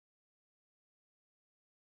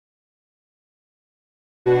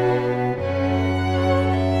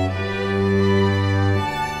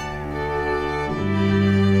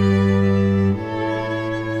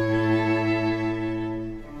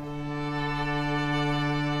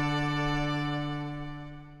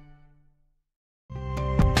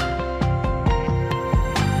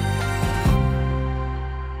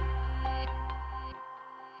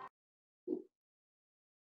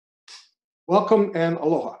Welcome and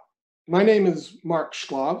aloha. My name is Mark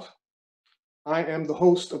Shklov. I am the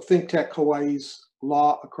host of ThinkTech Hawaii's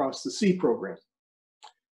Law Across the Sea program.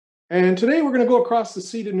 And today we're going to go across the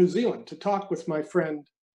sea to New Zealand to talk with my friend,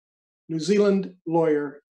 New Zealand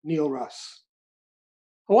lawyer Neil Russ.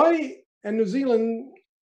 Hawaii and New Zealand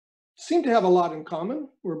seem to have a lot in common.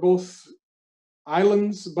 We're both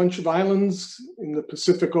islands, a bunch of islands in the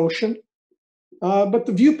Pacific Ocean, but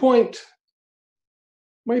the viewpoint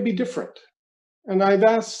might be different. And I've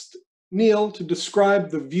asked Neil to describe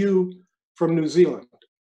the view from New Zealand.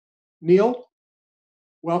 Neil,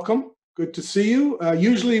 welcome. Good to see you.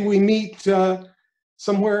 Usually we meet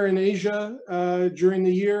somewhere in Asia during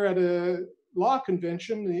the year at a law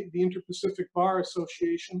convention, the Inter-Pacific Bar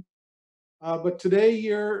Association. But today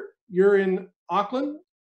you're in Auckland.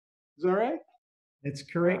 Is that right? That's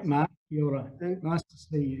correct, Mark. Nice to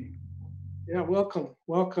see you. Yeah,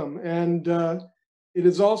 welcome. And it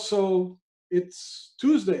is also, it's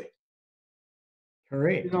Tuesday.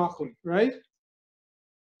 Correct. In Auckland, right?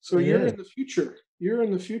 So you're in the future. You're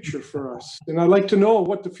in the future for us. And I'd like to know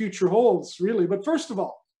what the future holds, really. But first of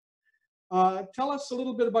all, tell us a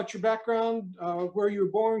little bit about your background, where you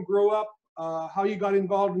were born, grew up, how you got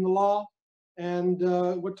involved in the law, and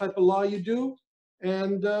what type of law you do,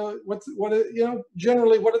 and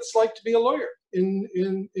generally what it's like to be a lawyer in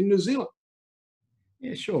New Zealand.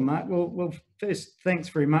 Yeah, sure, Mark. Well, first, thanks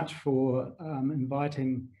very much for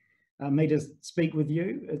inviting me to speak with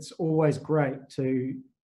you. It's always great to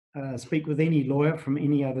speak with any lawyer from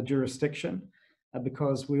any other jurisdiction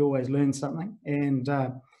because we always learn something. And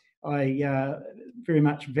I very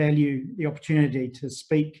much value the opportunity to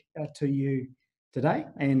speak to you today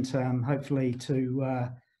and hopefully to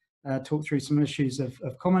talk through some issues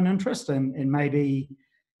of common interest and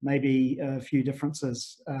maybe a few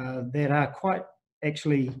differences that are quite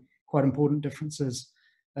important differences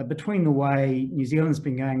between the way New Zealand's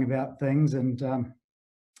been going about things and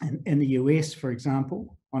the US, for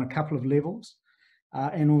example, on a couple of levels,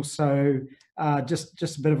 and also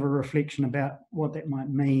just a bit of a reflection about what that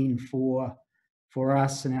might mean for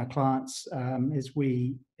us and our clients as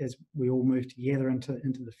we all move together into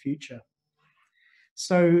the future.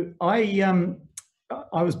 So I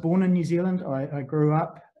was born in New Zealand. I grew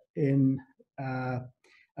up in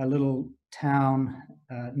a little town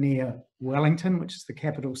near Wellington, which is the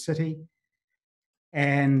capital city,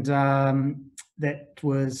 and that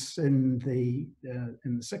was in the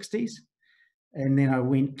 60s. And then I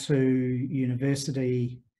went to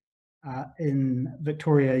university in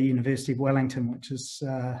Victoria University of Wellington, which is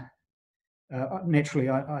naturally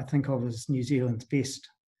I think of as New Zealand's best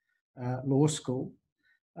law school.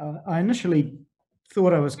 I initially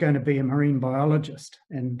thought I was going to be a marine biologist,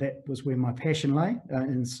 and that was where my passion lay,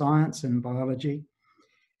 in science and biology.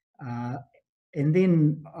 And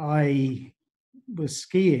then I was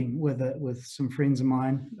skiing with some friends of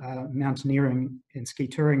mine, mountaineering and ski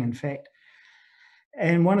touring, in fact.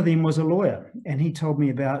 And one of them was a lawyer, and he told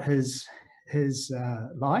me about his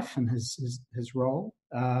life and his role.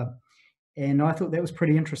 And I thought that was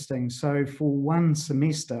pretty interesting. So for one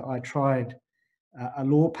semester, I tried a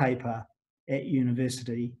law paper at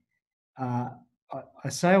university. I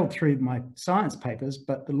sailed through my science papers,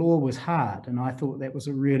 but the law was hard, and I thought that was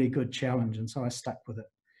a really good challenge, and so I stuck with it.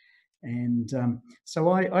 And so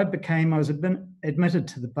I was admitted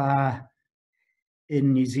to the bar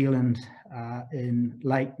in New Zealand in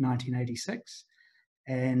late 1986,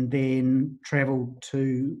 and then travelled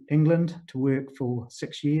to England to work for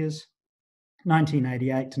 6 years,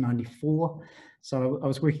 1988 to 94. So I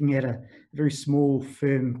was working at a very small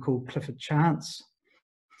firm called Clifford Chance,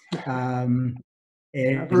 and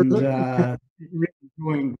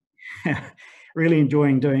really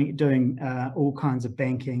enjoying doing all kinds of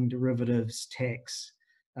banking, derivatives, tax,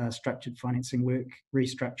 structured financing work,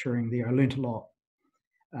 restructuring there. I learnt a lot.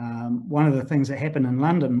 One of the things that happened in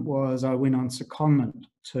London was I went on secondment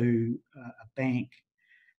to a bank,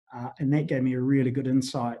 and that gave me a really good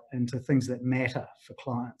insight into things that matter for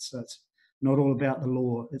clients. So it's not all about the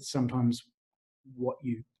law, it's sometimes what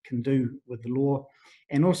you can do with the law,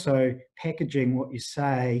 and also packaging what you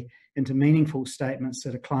say into meaningful statements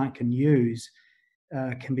that a client can use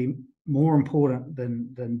can be more important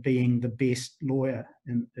than being the best lawyer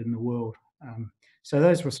in the world. So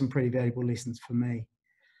those were some pretty valuable lessons for me.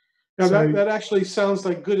 Now that actually sounds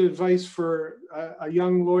like good advice for a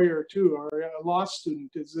young lawyer too, or a law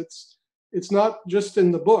student. It's not just in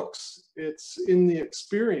the books, it's in the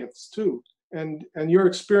experience too. And your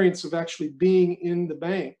experience of actually being in the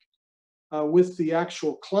bank with the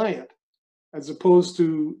actual client, as opposed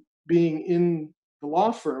to being in the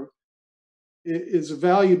law firm, is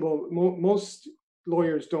valuable. Most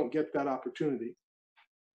lawyers don't get that opportunity.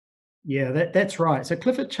 Yeah, that's right. So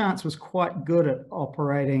Clifford Chance was quite good at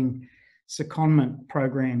operating secondment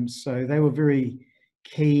programs. So they were very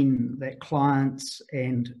keen that clients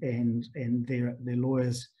and their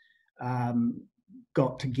lawyers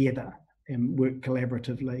got together and worked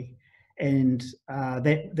collaboratively, and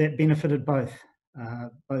that benefited both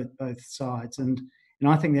sides. And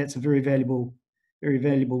I think that's a very valuable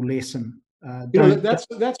lesson.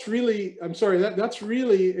 That's really, I'm sorry, that's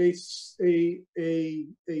really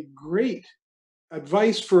a great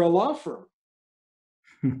advice for a law firm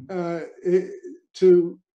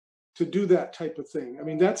to do that type of thing. I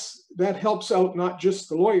mean, that helps out not just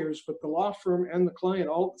the lawyers, but the law firm and the client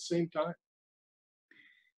all at the same time.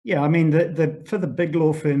 Yeah, I mean, for the big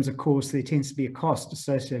law firms, of course, there tends to be a cost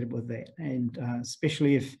associated with that, and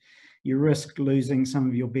especially if you risk losing some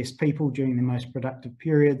of your best people during the most productive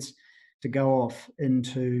periods to go off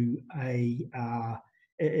into a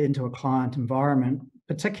client environment,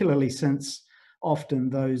 particularly since often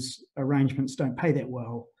those arrangements don't pay that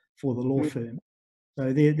well for the law firm.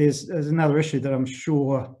 So there's another issue that I'm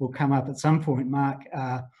sure will come up at some point, Mark,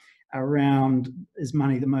 around, is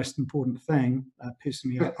money the most important thing?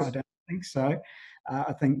 Personally, I don't think so.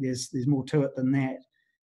 I think there's more to it than that.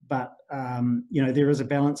 But there is a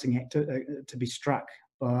balancing act to be struck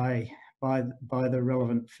by the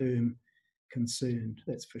relevant firm concerned.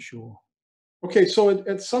 That's for sure. Okay, so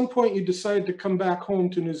at some point you decided to come back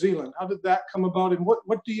home to New Zealand. How did that come about, and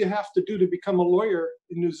what do you have to do to become a lawyer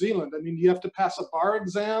in New Zealand? I mean, do you have to pass a bar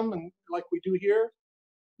exam, and like we do here?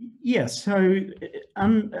 Yes. So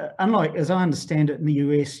unlike, as I understand it, in the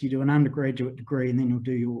US, you do an undergraduate degree and then you'll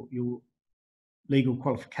do your legal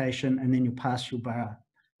qualification, and then you'll pass the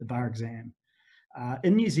bar exam.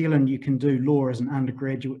 In New Zealand, you can do law as an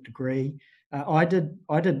undergraduate degree. I did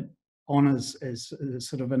honours as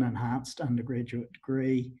sort of an enhanced undergraduate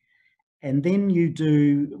degree. And then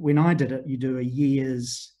when I did it, you do a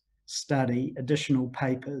year's study, additional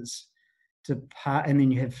papers and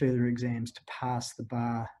then you have further exams to pass the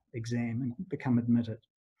bar exam and become admitted.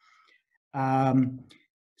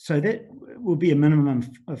 So that will be a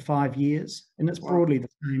minimum of 5 years, and it's broadly the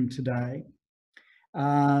same today.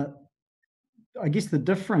 I guess the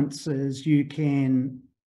difference is you can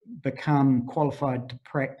become qualified to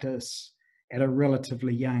practice at a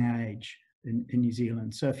relatively young age in New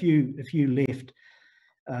Zealand. So if you left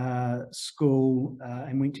school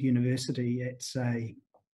and went to university at, say,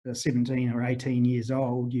 17 or 18 years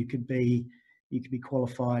old, you could be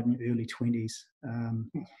qualified in your early 20s.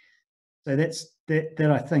 So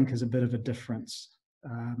that I think is a bit of a difference.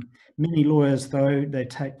 Many lawyers, though, they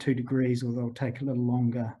take 2 degrees, or they'll take a little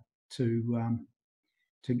longer to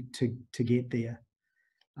get there.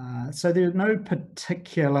 So there are no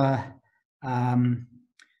particular time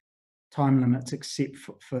limits except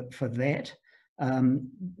for that.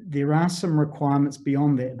 There are some requirements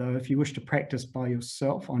beyond that, though. If you wish to practice by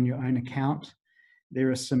yourself on your own account, there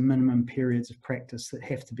are some minimum periods of practice that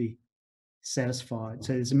have to be satisfied.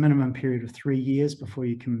 So there's a minimum period of 3 years before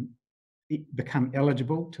you can become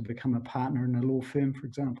eligible to become a partner in a law firm, for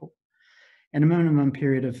example, and a minimum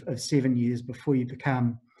period of 7 years before you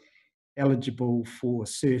become eligible for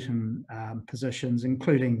certain positions,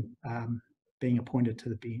 including being appointed to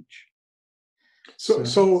the bench.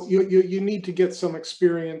 So you need to get some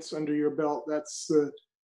experience under your belt. That's the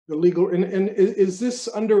legal. And is this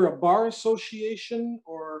under a bar association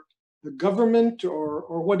or the government,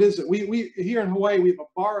 or what is it? We here in Hawaii, we have a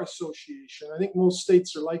bar association. I think most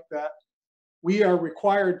states are like that. We are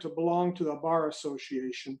required to belong to the bar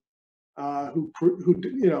association.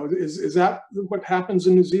 Is that what happens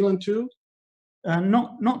in New Zealand too?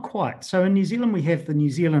 Not quite. So in New Zealand, we have the New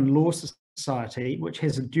Zealand Law Society, which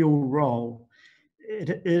has a dual role.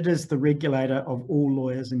 It is the regulator of all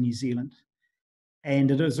lawyers in New Zealand, and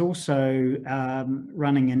it is also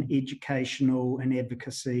running an educational and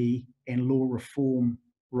advocacy and law reform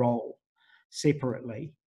role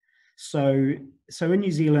separately. So in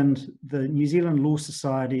New Zealand, the New Zealand Law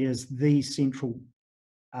Society is the central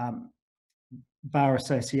bar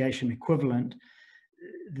association equivalent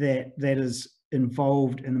that is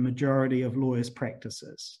involved in the majority of lawyers'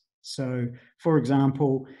 practices. So, for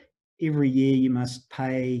example, every year you must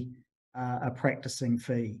pay a practicing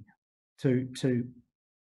fee to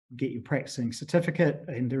get your practicing certificate,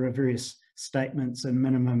 and there are various statements and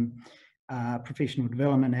minimum professional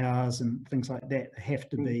development hours and things like that have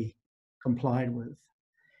to be complied with.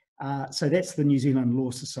 So that's the New Zealand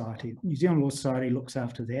Law Society. New Zealand Law Society looks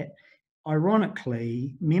after that.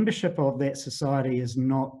 Ironically, membership of that society is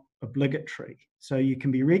not obligatory. So you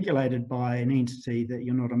can be regulated by an entity that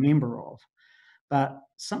you're not a member of. but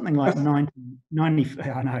something like 90 I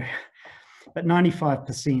know, but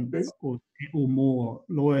 95% or more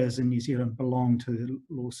lawyers in New Zealand belong to the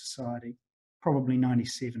Law Society, probably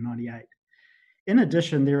 97, 98. In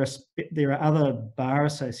addition, there are other bar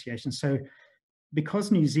associations. So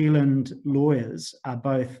because New Zealand lawyers are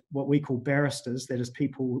both what we call barristers, that is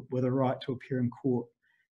people with a right to appear in court,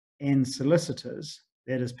 and solicitors,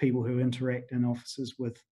 that is people who interact in offices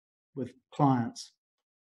with clients,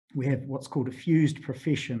 we have what's called a fused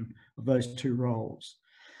profession of those two roles.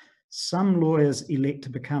 Some lawyers elect to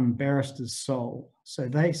become barristers sole, so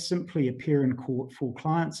they simply appear in court for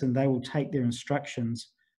clients and they will take their instructions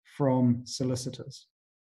from solicitors.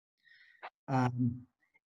 That's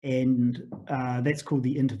called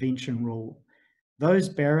the intervention rule. Those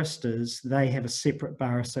barristers, they have a separate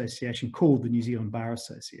bar association called the New Zealand Bar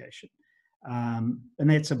Association. And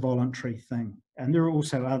that's a voluntary thing. And there are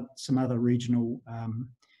also some other regional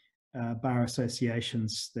bar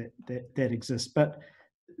associations that exist. But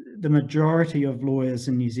the majority of lawyers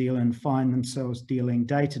in New Zealand find themselves dealing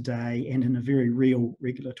day to day and in a very real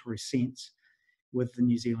regulatory sense with the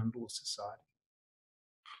New Zealand Law Society.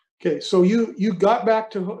 Okay, so you got back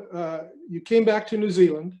to you came back to New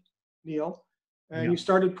Zealand, Neil, and you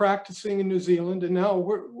started practicing in New Zealand. And now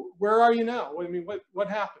where are you now? I mean, what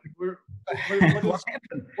happened?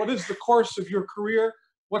 What is the course of your career?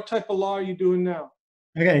 What type of law are you doing now?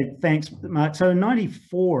 Okay, thanks, Mark. So in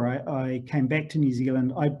 '94, I came back to New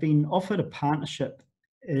Zealand. I'd been offered a partnership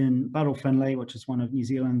in Buddle Finlay, which is one of New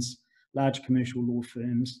Zealand's large commercial law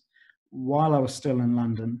firms, while I was still in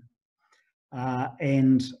London.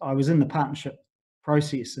 And I was in the partnership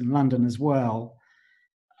process in London as well.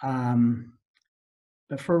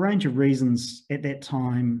 But for a range of reasons at that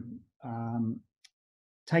time,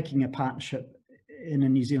 taking a partnership in a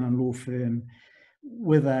New Zealand law firm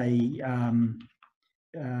with a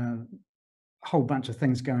whole bunch of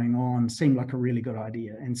things going on seemed like a really good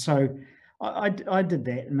idea. And so I did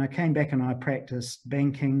that, and I came back and I practiced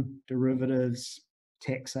banking, derivatives,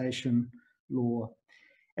 taxation, law.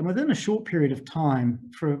 And within a short period of time,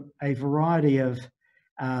 for a variety of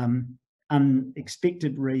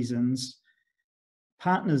unexpected reasons,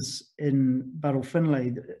 partners in Buddle Finlay,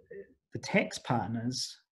 the tax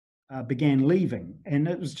partners, began leaving. And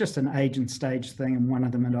it was just an age and stage thing, and one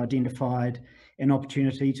of them had identified an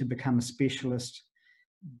opportunity to become a specialist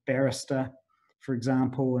barrister, for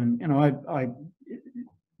example. And you know,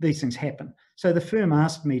 these things happen. So the firm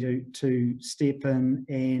asked me to step in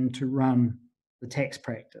and to run the tax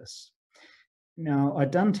practice. Now, I'd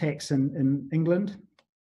done tax in England,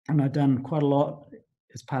 and I'd done quite a lot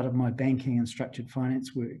as part of my banking and structured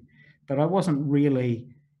finance work, but I wasn't really,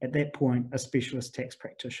 at that point, a specialist tax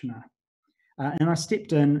practitioner. And I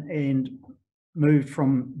stepped in and moved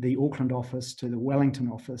from the Auckland office to the Wellington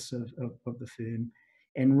office of the firm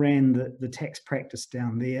and ran the tax practice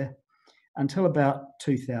down there until about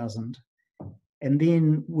 2000. And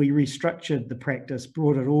then we restructured the practice,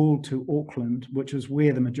 brought it all to Auckland, which is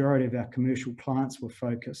where the majority of our commercial clients were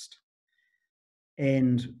focused,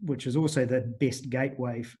 and which is also the best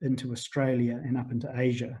gateway into Australia and up into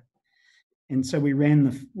Asia. And so we ran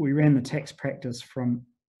the tax practice from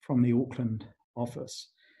the Auckland office.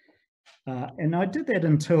 And I did that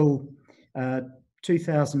until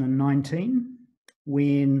 2019,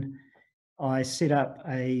 when I set up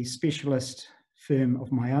a specialist firm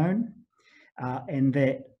of my own, and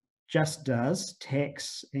that just does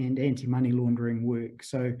tax and anti-money laundering work.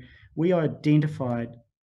 So we identified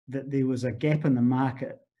that there was a gap in the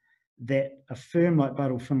market that a firm like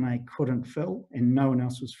Buddle Finlay couldn't fill, and no one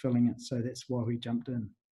else was filling it. So that's why we jumped in.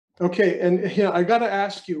 Okay, and I got to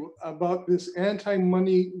ask you about this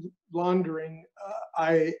anti-money laundering.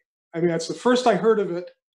 I mean, that's the first I heard of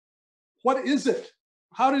it. What is it?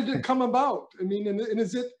 How did it come about? I mean, and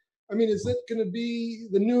is it going to be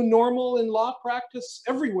the new normal in law practice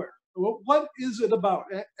everywhere? What is it about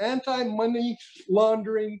anti-money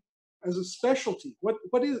laundering as a specialty?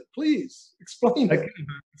 What is it? Please explain it.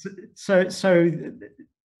 So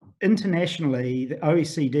internationally, the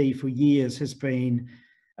OECD for years has been,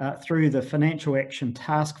 through the Financial Action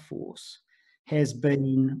Task Force, has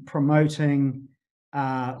been promoting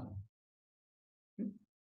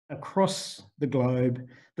across the globe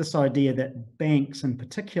this idea that banks in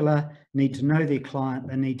particular need to know their client,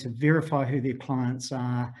 they need to verify who their clients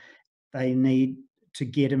are, they need to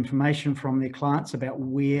get information from their clients about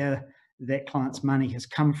where that client's money has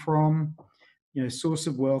come from, you know, source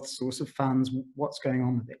of wealth, source of funds, what's going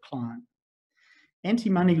on with that client.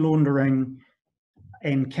 Anti-money laundering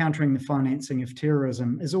and countering the financing of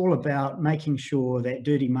terrorism is all about making sure that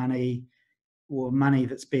dirty money or money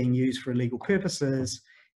that's being used for illegal purposes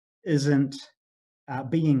isn't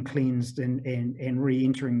being cleansed and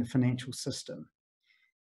re-entering the financial system.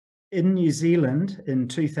 In New Zealand, in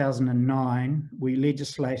 2009, we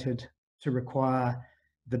legislated to require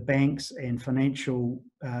the banks and financial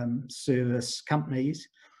service companies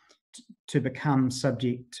to become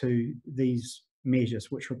subject to these measures,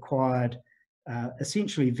 which required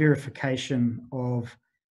essentially verification of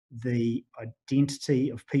the identity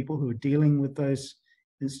of people who are dealing with those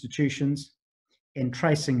institutions and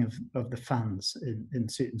tracing of the funds in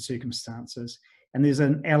certain circumstances. And there's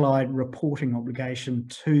an allied reporting obligation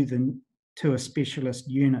to a specialist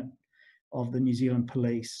unit of the New Zealand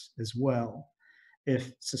Police as well,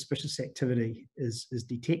 if suspicious activity is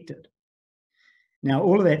detected. Now,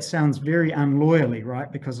 all of that sounds very unlawyerly,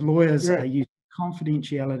 right? Because lawyers are used to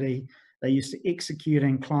confidentiality, they're used to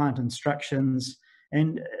executing client instructions,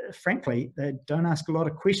 and frankly, they don't ask a lot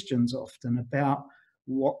of questions often about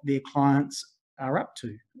what their clients are up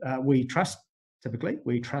to. Typically,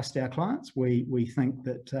 we trust our clients. We think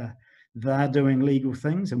that they're doing legal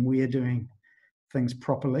things and we're doing things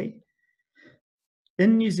properly.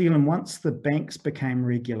 In New Zealand, once the banks became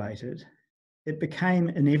regulated, it became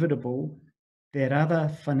inevitable that other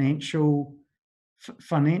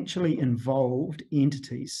financially involved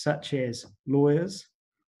entities, such as lawyers,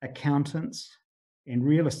 accountants, and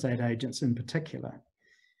real estate agents in particular,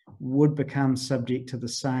 would become subject to the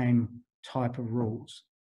same type of rules.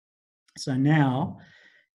 So now,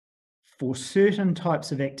 for certain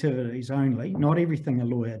types of activities only, not everything a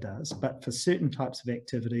lawyer does, but for certain types of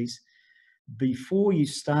activities, before you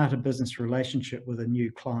start a business relationship with a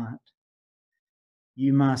new client,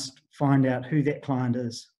 you must find out who that client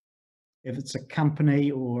is. If it's a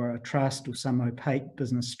company or a trust or some opaque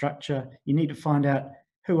business structure, you need to find out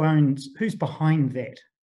who's behind that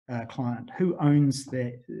client, who owns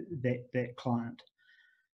that client.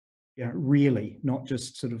 Really, not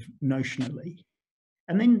just sort of notionally.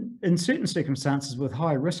 And then in certain circumstances with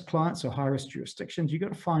high risk clients or high risk jurisdictions, you've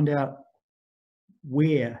got to find out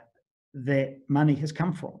where that money has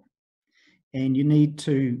come from. And you need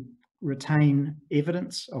to retain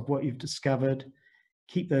evidence of what you've discovered,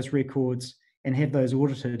 keep those records, and have those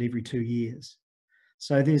audited every 2 years.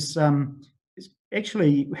 So there's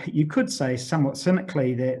actually, you could say somewhat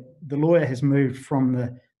cynically that the lawyer has moved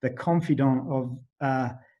from the confidant of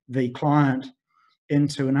the client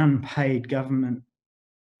into an unpaid government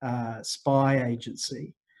spy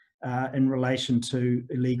agency in relation to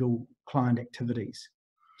illegal client activities.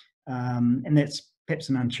 And that's perhaps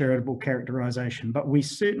an uncharitable characterization, but we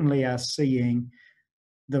certainly are seeing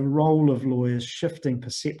the role of lawyers shifting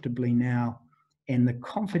perceptibly now, and the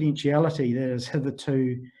confidentiality that has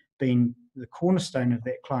hitherto been the cornerstone of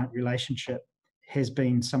that client relationship has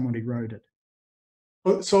been somewhat eroded.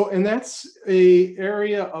 So, and that's an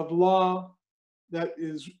area of law that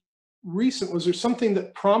is recent. Was there something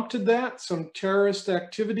that prompted that, some terrorist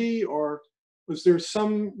activity, or was there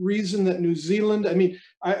some reason that New Zealand, I mean,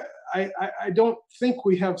 I don't think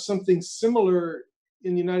we have something similar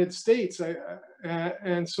in the United States.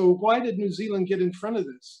 And so why did New Zealand get in front of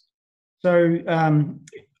this? So,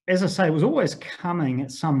 as I say, it was always coming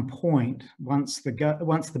at some point once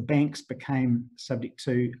the banks became subject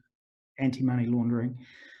to anti-money laundering.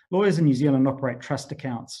 Lawyers in New Zealand operate trust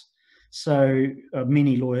accounts. So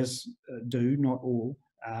many lawyers do, not all.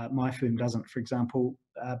 My firm doesn't, for example,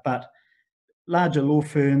 but larger law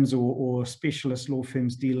firms or specialist law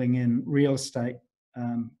firms dealing in real estate,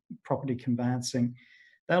 property conveyancing,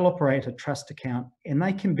 they'll operate a trust account, and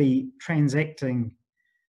they can be transacting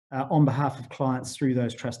on behalf of clients through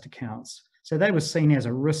those trust accounts. So they were seen as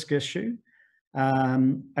a risk issue,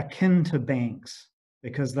 akin to banks,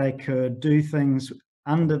 because they could do things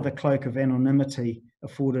under the cloak of anonymity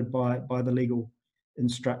afforded by the legal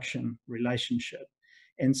instruction relationship.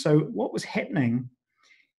 And so what was happening,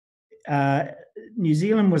 New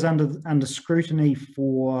Zealand was under scrutiny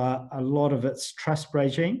for a lot of its trust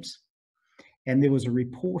regimes, and there was a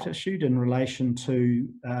report issued in relation to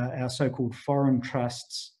our so-called foreign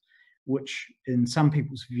trusts, which in some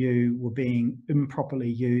people's view were being improperly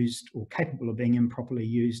used or capable of being improperly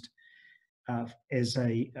used as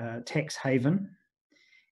a tax haven.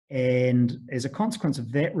 And as a consequence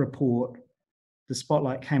of that report, the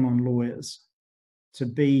spotlight came on lawyers to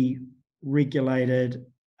be regulated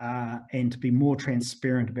and to be more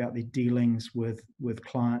transparent about their dealings with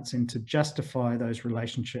clients, and to justify those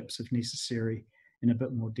relationships if necessary in a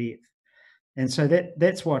bit more depth. And so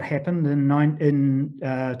that's what happened in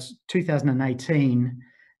 2018.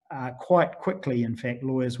 Quite quickly, in fact,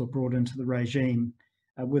 lawyers were brought into the regime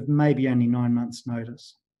with maybe only 9 months'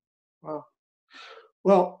 notice. Wow.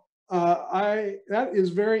 Well, That is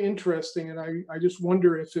very interesting, and I just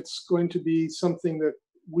wonder if it's going to be something that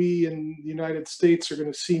we in the United States are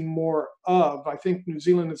going to see more of. I think New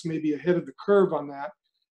Zealand is maybe ahead of the curve on that.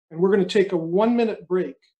 And we're going to take a 1-minute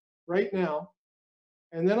break right now.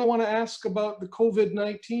 And then I want to ask about the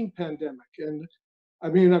COVID-19 pandemic. And I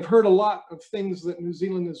mean, I've heard a lot of things that New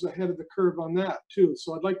Zealand is ahead of the curve on that too.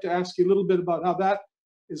 So I'd like to ask you a little bit about how that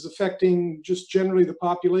is affecting just generally the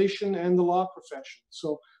population and the law profession.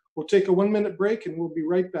 So we'll take a 1-minute break and we'll be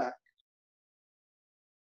right back.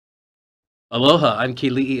 Aloha, I'm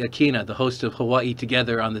Keli'i Akina, the host of Hawaii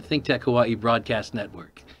Together on the ThinkTech Hawaii broadcast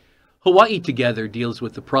network. Hawaii Together deals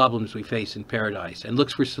with the problems we face in paradise and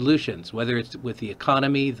looks for solutions, whether it's with the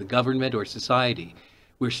economy, the government, or society.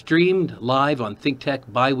 We're streamed live on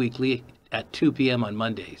ThinkTech bi-weekly at 2 p.m. on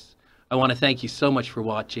Mondays. I want to thank you so much for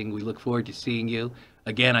watching. We look forward to seeing you.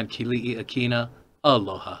 Again, I'm Keli'i Akina.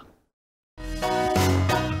 Aloha.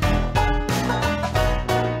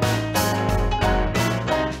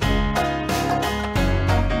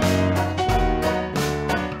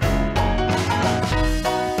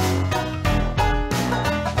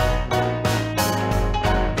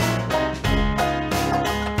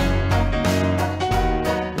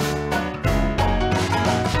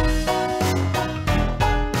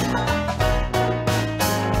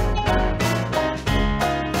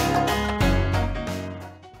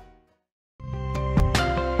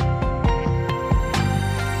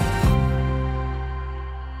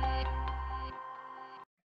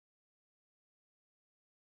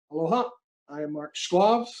 Aloha, I am Mark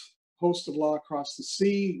Shklov, host of Law Across the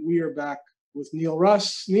Sea. We are back with Neil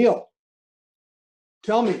Russ. Neil,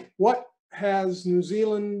 tell me, what has New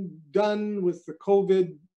Zealand done with the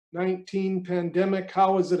COVID-19 pandemic?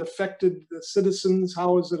 How has it affected the citizens?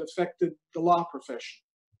 How has it affected the law profession?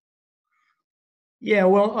 Yeah,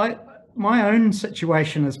 well, my own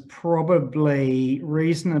situation is probably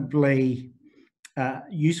reasonably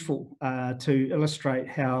useful to illustrate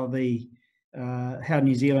how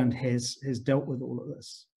New Zealand has dealt with all of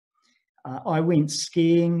this. I went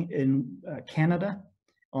skiing in Canada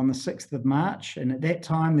on the 6th of March, and at that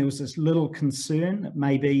time there was this little concern that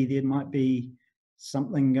maybe there might be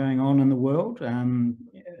something going on in the world.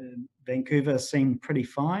 Vancouver seemed pretty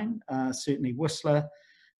fine, certainly Whistler,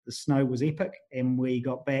 the snow was epic, and we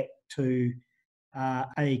got back to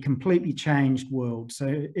a completely changed world.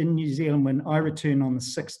 So in New Zealand, when I returned on the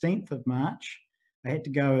 16th of March, I had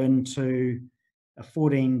to go into a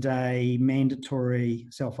 14-day mandatory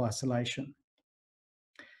self-isolation.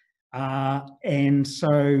 And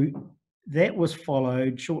so that was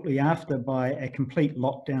followed shortly after by a complete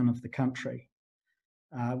lockdown of the country,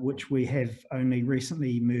 which we have only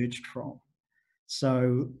recently emerged from.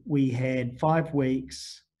 So we had 5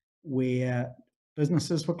 weeks where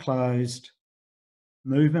businesses were closed,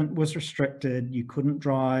 movement was restricted, you couldn't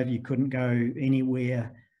drive, you couldn't go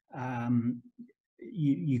anywhere.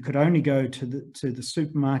 You could only go to the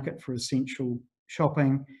supermarket for essential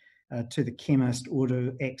shopping, to the chemist, or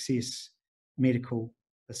to access medical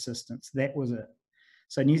assistance. That was it.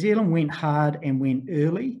 So New Zealand went hard and went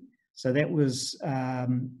early. So that was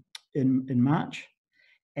in March.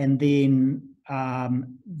 And then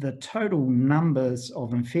the total numbers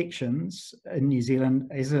of infections in New Zealand,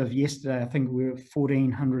 as of yesterday, I think we were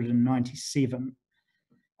 1,497.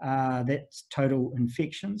 That's total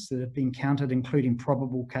infections that have been counted, including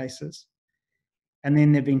probable cases. And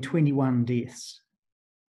then there have been 21 deaths.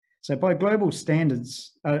 So by global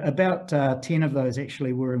standards, about 10 of those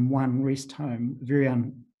actually were in one rest home. A very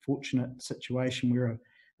unfortunate situation where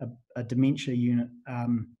a dementia unit,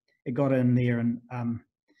 it got in there, and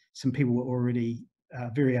some people were already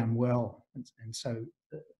very unwell. And so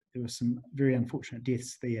there were some very unfortunate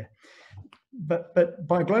deaths there. But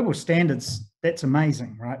by global standards, that's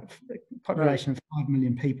amazing, right? Population of 5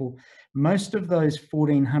 million people. Most of those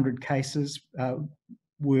 1,400 cases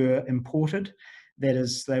were imported. That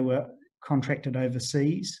is, they were contracted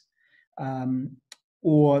overseas,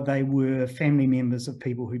 or they were family members of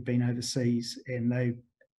people who'd been overseas and they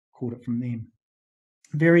caught it from them.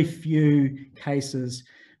 Very few cases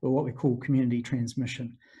were what we call community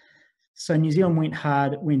transmission. So New Zealand went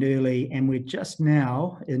hard, went early, and we're just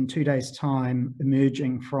now, in 2 days' time,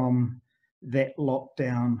 emerging from that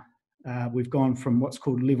lockdown. We've gone from what's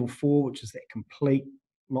called level 4, which is that complete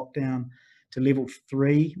lockdown, to level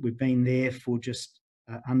 3. We've been there for just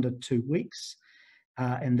under 2 weeks,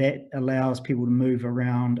 and that allows people to move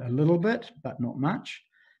around a little bit, but not much.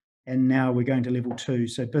 And now we're going to level 2.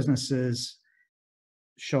 So businesses,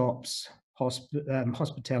 shops,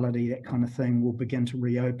 hospitality, that kind of thing, will begin to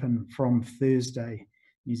reopen from Thursday,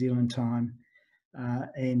 New Zealand time,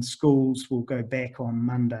 and schools will go back on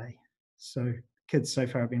Monday. So kids so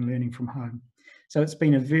far have been learning from home. So it's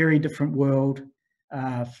been a very different world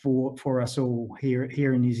for us all here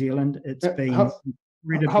in New Zealand. It's been how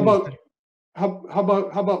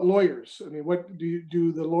about lawyers? I mean, what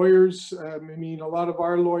do the lawyers? I mean, a lot of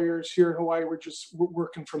our lawyers here in Hawaii were just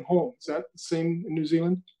working from home. Is that the same in New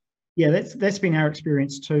Zealand? Yeah, that's been our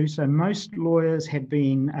experience too. So most lawyers have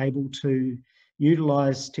been able to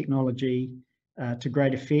utilize technology to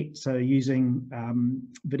great effect. So using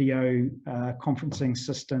video conferencing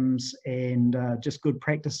systems and just good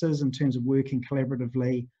practices in terms of working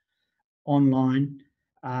collaboratively online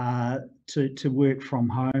to work from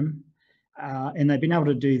home. And they've been able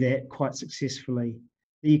to do that quite successfully.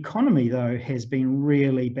 The economy, though, has been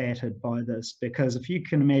really battered by this, because if you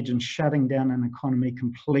can imagine shutting down an economy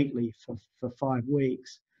completely for 5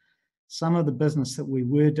 weeks, some of the business that we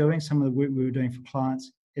were doing, some of the work we were doing for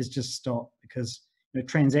clients has just stopped, because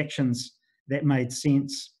transactions that made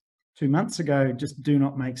sense 2 months ago just do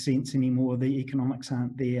not make sense anymore. The economics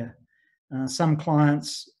aren't there. Some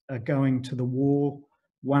clients are going to the wall.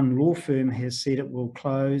 One law firm has said it will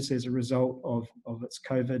close as a result of its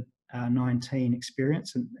COVID-19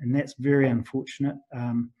 experience, and that's very unfortunate.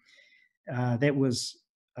 That was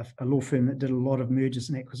a law firm that did a lot of mergers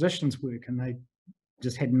and acquisitions work, and they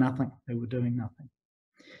just had nothing. They were doing nothing.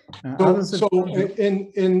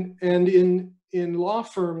 In law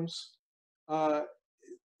firms, I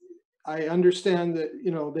understand that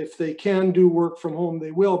if they can do work from home,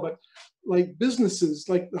 they will. But like businesses,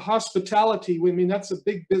 like the hospitality, I mean, that's a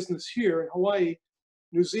big business here in Hawaii.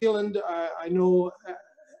 New Zealand, I know,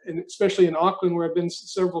 and especially in Auckland, where I've been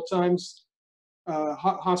several times,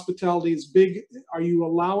 hospitality is big. Are you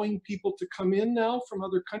allowing people to come in now from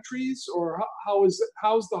other countries, or how's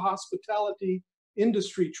the hospitality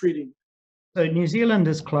industry treating? So New Zealand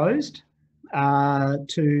is closed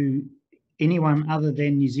to anyone other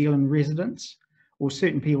than New Zealand residents or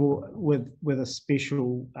certain people with a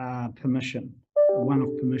special permission,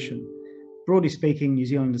 one-off permission. Broadly speaking, New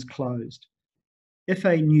Zealand is closed. If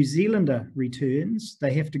a New Zealander returns,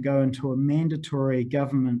 they have to go into a mandatory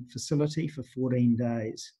government facility for 14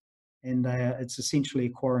 days. And it's essentially a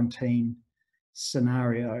quarantine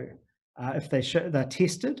scenario. If they're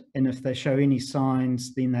tested, and if they show any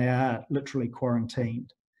signs, then they are literally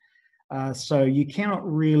quarantined. So you cannot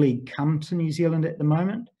really come to New Zealand at the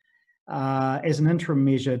moment. As an interim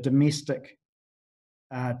measure, domestic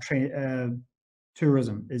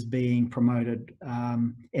tourism is being promoted.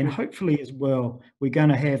 And hopefully as well, we're going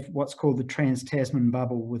to have what's called the Trans-Tasman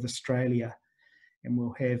bubble with Australia. And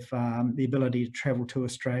we'll have the ability to travel to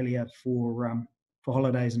Australia for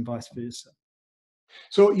holidays and vice versa.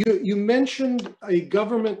 So you mentioned a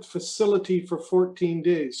government facility for 14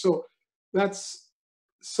 days. So that's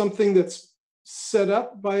something that's set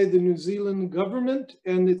up by the New Zealand government,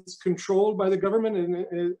 and it's controlled by the government.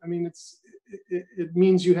 And I mean, it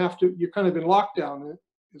means you're kind of in lockdown,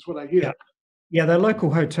 is what I hear. Yeah, they're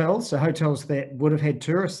local hotels. So hotels that would have had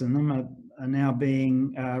tourists in them are now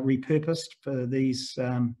being repurposed for these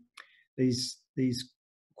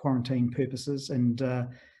quarantine purposes. And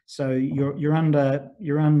so you're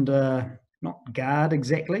under not guard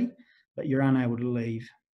exactly, but you're unable to leave.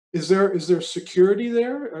 Is there security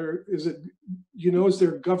there, or is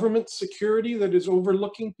there government security that is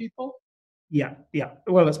overlooking people? Yeah.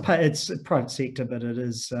 Well, it's private sector, but it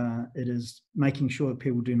is making sure that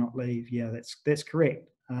people do not leave. Yeah, that's correct.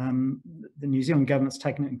 The New Zealand government's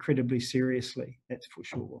taken it incredibly seriously. That's for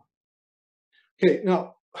sure. Okay,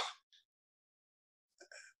 now,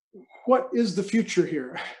 what is the future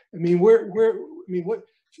here? I mean, what?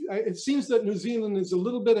 It seems that New Zealand is a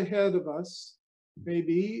little bit ahead of us,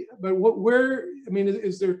 maybe, but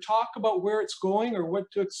is there talk about where it's going or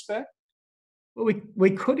what to expect? Well,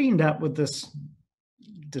 we could end up with this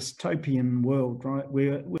dystopian world, right?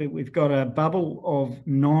 We've got a bubble of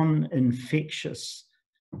non-infectious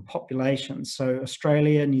populations. So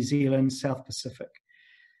Australia, New Zealand, South Pacific.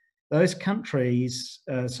 Those countries,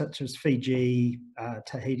 such as Fiji,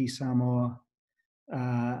 Tahiti, Samoa,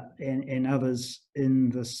 and others in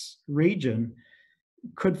this region,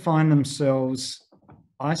 could find themselves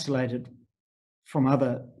isolated from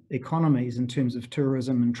other economies in terms of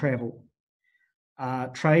tourism and travel.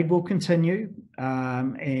 Trade will continue,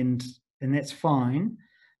 and that's fine,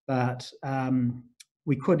 but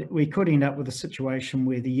we could end up with a situation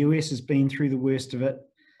where the US has been through the worst of it,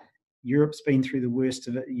 Europe's been through the worst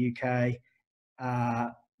of it, the UK,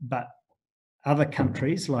 but other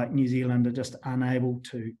countries like New Zealand are just unable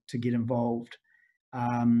to get involved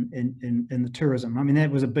in the tourism. I mean,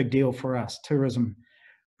 that was a big deal for us. Tourism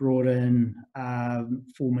brought in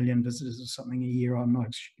 4 million visitors or something a year. I'm not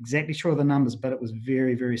exactly sure of the numbers, but it was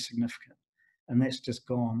very, very significant. And that's just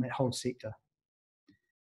gone, that whole sector.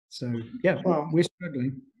 So yeah, Wow. we're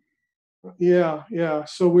struggling. Yeah, yeah.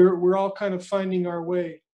 So we're all kind of finding our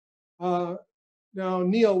way. Now,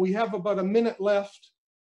 Neil, we have about a minute left.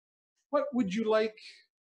 What would you like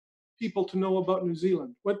people to know about New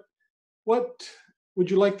Zealand? What would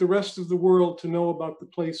you like the rest of the world to know about the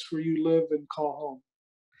place where you live and call home?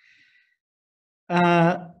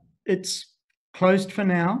 It's closed for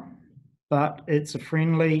now, but it's a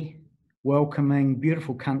friendly, welcoming,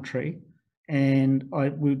 beautiful country. And I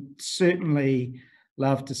would certainly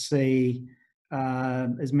love to see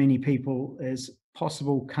as many people as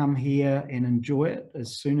possible come here and enjoy it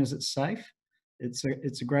as soon as it's safe. It's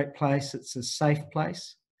a great place. It's a safe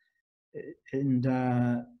place, and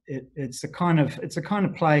it's a kind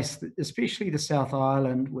of place that, especially the South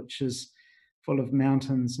Island, which is full of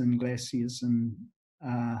mountains and glaciers and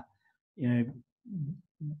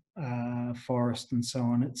forest and so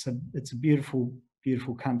on. It's a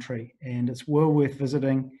beautiful country, and it's well worth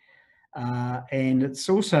visiting. And it's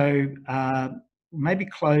also maybe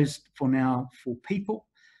closed for now for people,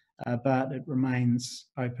 but it remains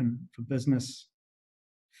open for business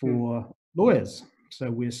for lawyers. So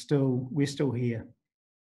we're still here.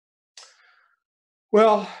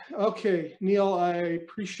 Well, okay, Neil, I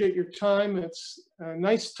appreciate your time. It's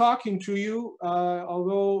nice talking to you,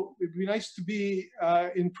 although it'd be nice to be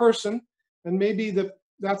in person, and maybe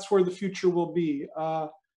that's where the future will be.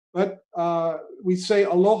 But we say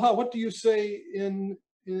aloha. What do you say in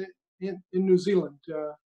New Zealand?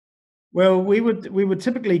 Well, we would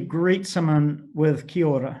typically greet someone with kia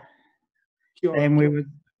ora, and we would,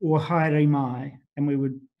 or haere mai, and we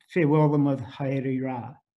would farewell them with haere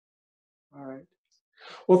rā. All right.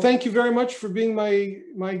 Well, thank you very much for being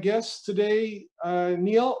my guest today,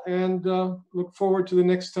 Neil, and look forward to the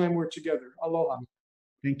next time we're together. Aloha.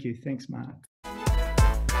 Thank you. Thanks, Mark.